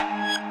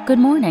Good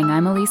morning,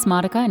 I'm Elise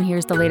Modica, and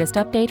here's the latest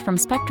update from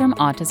Spectrum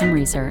Autism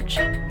Research.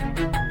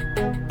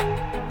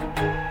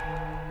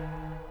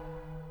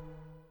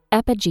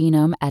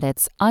 Epigenome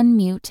edits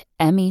unmute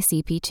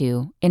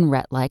MECP2 in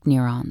Rett-like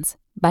neurons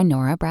by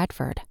Nora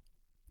Bradford.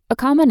 A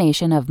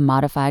combination of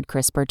modified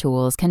CRISPR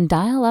tools can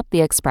dial up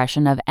the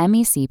expression of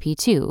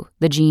MECP2,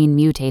 the gene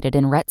mutated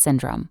in Rett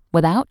syndrome,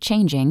 without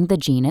changing the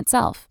gene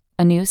itself,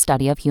 a new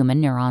study of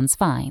human neurons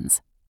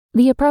finds.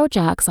 The approach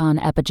acts on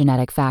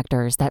epigenetic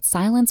factors that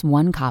silence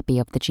one copy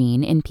of the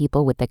gene in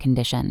people with the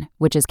condition,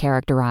 which is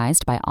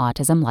characterized by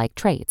autism-like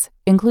traits,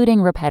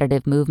 including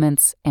repetitive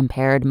movements,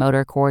 impaired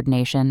motor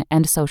coordination,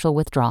 and social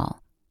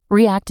withdrawal.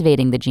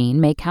 Reactivating the gene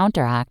may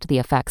counteract the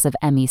effects of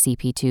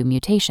MECP2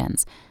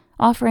 mutations,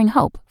 offering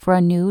hope for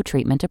a new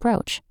treatment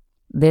approach.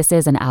 This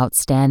is an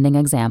outstanding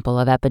example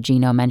of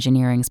epigenome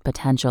engineering's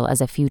potential as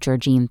a future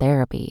gene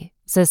therapy,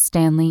 says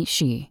Stanley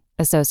Shi,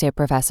 Associate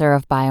Professor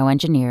of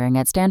Bioengineering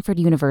at Stanford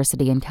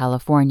University in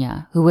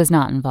California, who was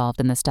not involved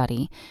in the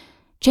study.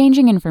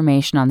 Changing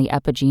information on the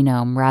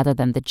epigenome rather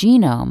than the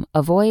genome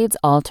avoids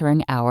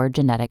altering our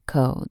genetic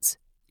codes.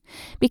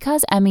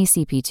 Because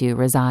MECP2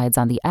 resides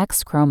on the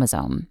X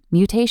chromosome,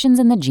 mutations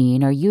in the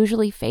gene are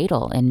usually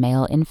fatal in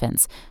male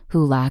infants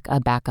who lack a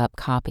backup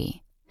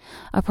copy.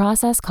 A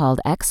process called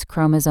X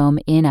chromosome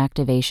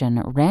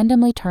inactivation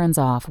randomly turns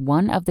off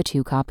one of the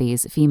two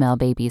copies female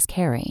babies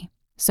carry.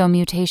 So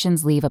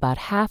mutations leave about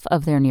half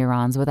of their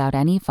neurons without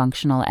any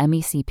functional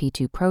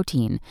MECP2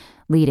 protein,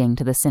 leading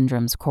to the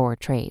syndrome's core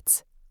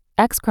traits.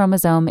 X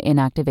chromosome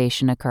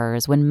inactivation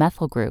occurs when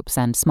methyl groups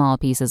and small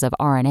pieces of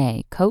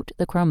RNA coat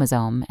the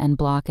chromosome and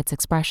block its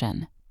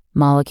expression.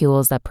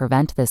 Molecules that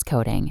prevent this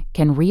coating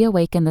can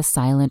reawaken the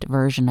silent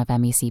version of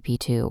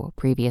MECP2,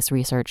 previous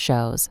research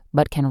shows,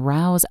 but can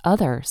rouse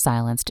other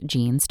silenced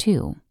genes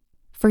too.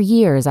 For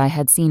years, I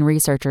had seen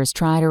researchers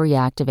try to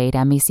reactivate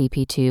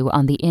MECP2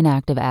 on the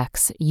inactive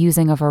X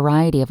using a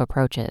variety of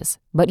approaches,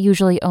 but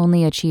usually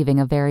only achieving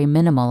a very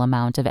minimal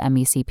amount of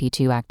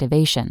MECP2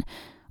 activation,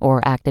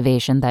 or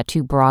activation that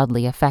too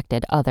broadly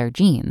affected other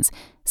genes,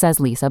 says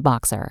Lisa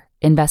Boxer,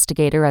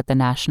 investigator at the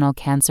National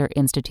Cancer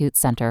Institute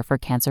Center for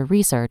Cancer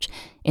Research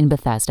in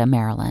Bethesda,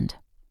 Maryland.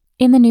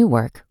 In the new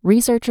work,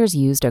 researchers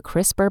used a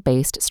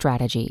CRISPR-based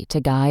strategy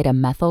to guide a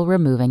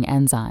methyl-removing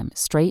enzyme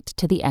straight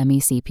to the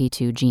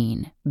MECP2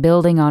 gene,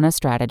 building on a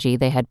strategy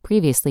they had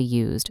previously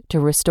used to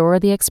restore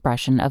the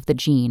expression of the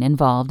gene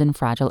involved in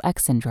Fragile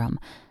X syndrome,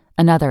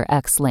 another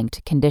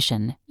X-linked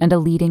condition and a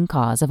leading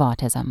cause of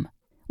autism.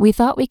 We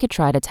thought we could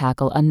try to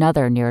tackle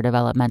another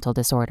neurodevelopmental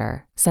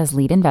disorder, says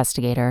lead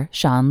investigator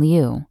Sean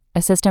Liu,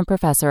 assistant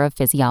professor of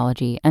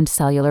physiology and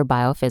cellular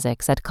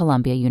biophysics at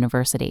Columbia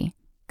University.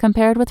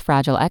 Compared with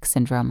Fragile X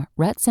syndrome,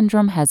 Rett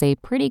syndrome has a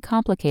pretty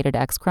complicated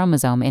X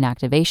chromosome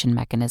inactivation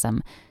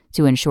mechanism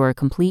to ensure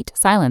complete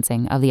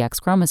silencing of the X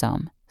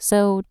chromosome,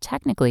 so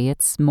technically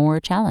it's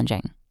more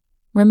challenging.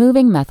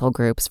 Removing methyl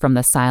groups from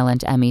the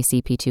silent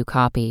MECP2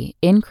 copy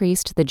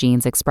increased the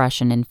gene's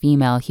expression in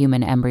female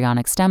human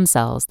embryonic stem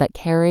cells that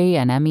carry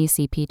an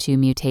MECP2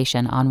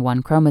 mutation on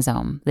one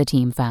chromosome, the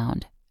team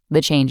found. The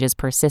changes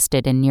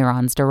persisted in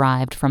neurons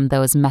derived from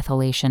those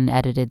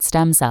methylation-edited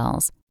stem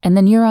cells, and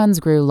the neurons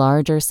grew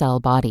larger cell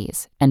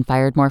bodies and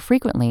fired more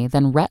frequently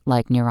than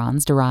Rett-like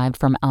neurons derived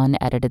from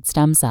unedited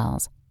stem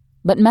cells.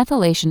 But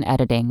methylation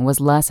editing was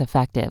less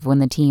effective when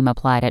the team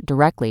applied it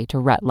directly to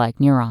Rett-like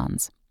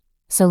neurons.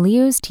 So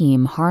Liu's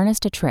team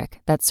harnessed a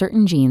trick that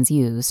certain genes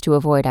use to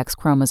avoid X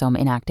chromosome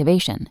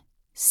inactivation: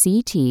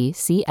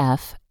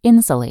 CTCF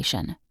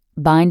insulation.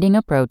 Binding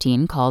a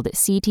protein called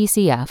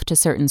CTCF to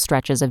certain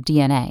stretches of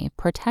DNA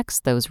protects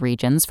those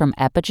regions from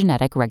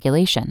epigenetic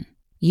regulation.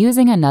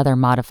 Using another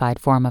modified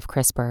form of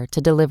CRISPR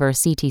to deliver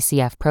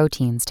CTCF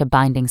proteins to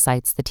binding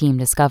sites the team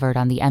discovered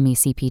on the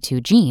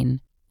MECP2 gene,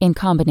 in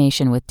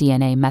combination with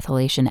DNA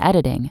methylation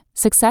editing,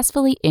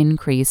 successfully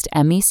increased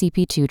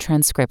MECP2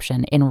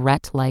 transcription in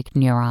Rett-like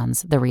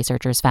neurons, the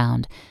researchers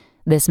found.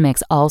 This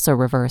mix also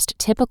reversed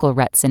typical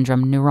Rett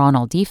syndrome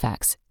neuronal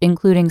defects,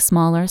 including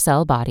smaller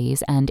cell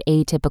bodies and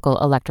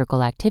atypical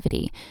electrical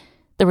activity.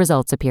 The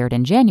results appeared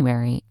in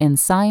January in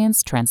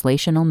Science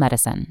Translational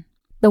Medicine.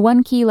 The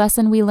one key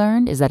lesson we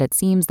learned is that it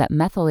seems that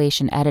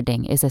methylation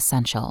editing is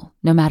essential,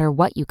 no matter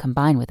what you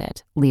combine with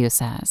it, Liu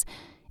says.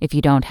 If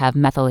you don't have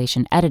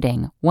methylation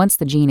editing, once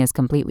the gene is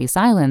completely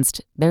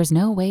silenced, there's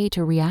no way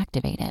to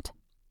reactivate it.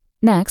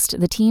 Next,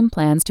 the team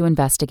plans to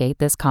investigate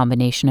this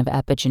combination of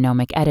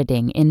epigenomic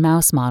editing in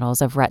mouse models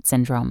of Rett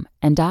syndrome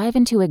and dive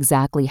into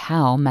exactly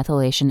how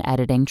methylation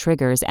editing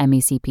triggers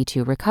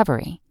MECP2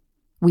 recovery.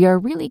 We are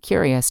really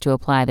curious to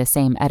apply the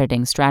same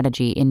editing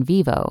strategy in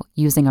vivo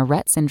using a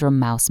Rett syndrome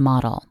mouse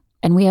model,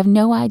 and we have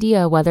no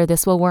idea whether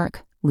this will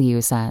work,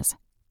 Liu says.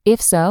 If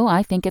so,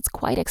 I think it's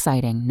quite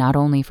exciting not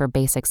only for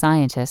basic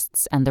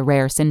scientists and the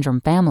rare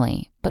syndrome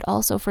family, but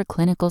also for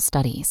clinical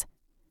studies.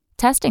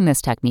 Testing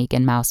this technique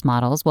in mouse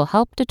models will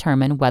help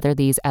determine whether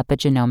these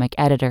epigenomic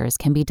editors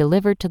can be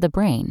delivered to the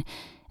brain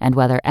and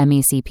whether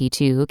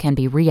MECP2 can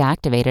be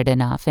reactivated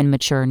enough in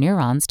mature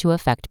neurons to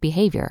affect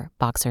behavior,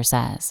 Boxer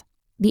says.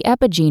 The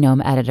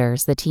epigenome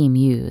editors the team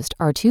used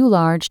are too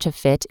large to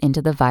fit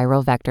into the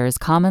viral vectors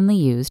commonly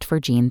used for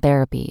gene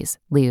therapies,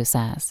 Liu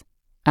says.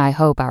 I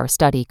hope our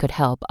study could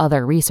help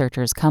other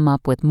researchers come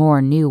up with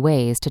more new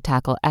ways to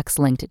tackle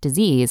X-linked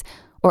disease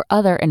or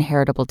other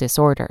inheritable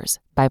disorders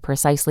by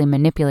precisely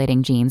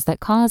manipulating genes that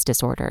cause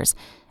disorders,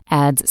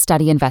 adds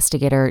study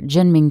investigator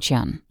Jinming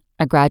Chen,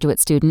 a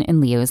graduate student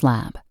in Liu's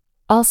lab.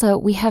 Also,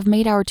 we have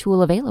made our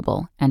tool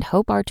available and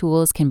hope our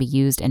tools can be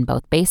used in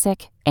both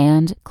basic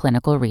and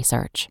clinical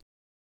research.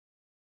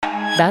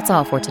 That's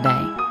all for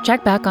today.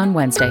 Check back on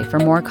Wednesday for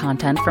more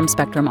content from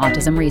Spectrum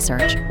Autism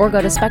Research or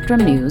go to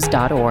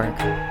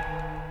spectrumnews.org.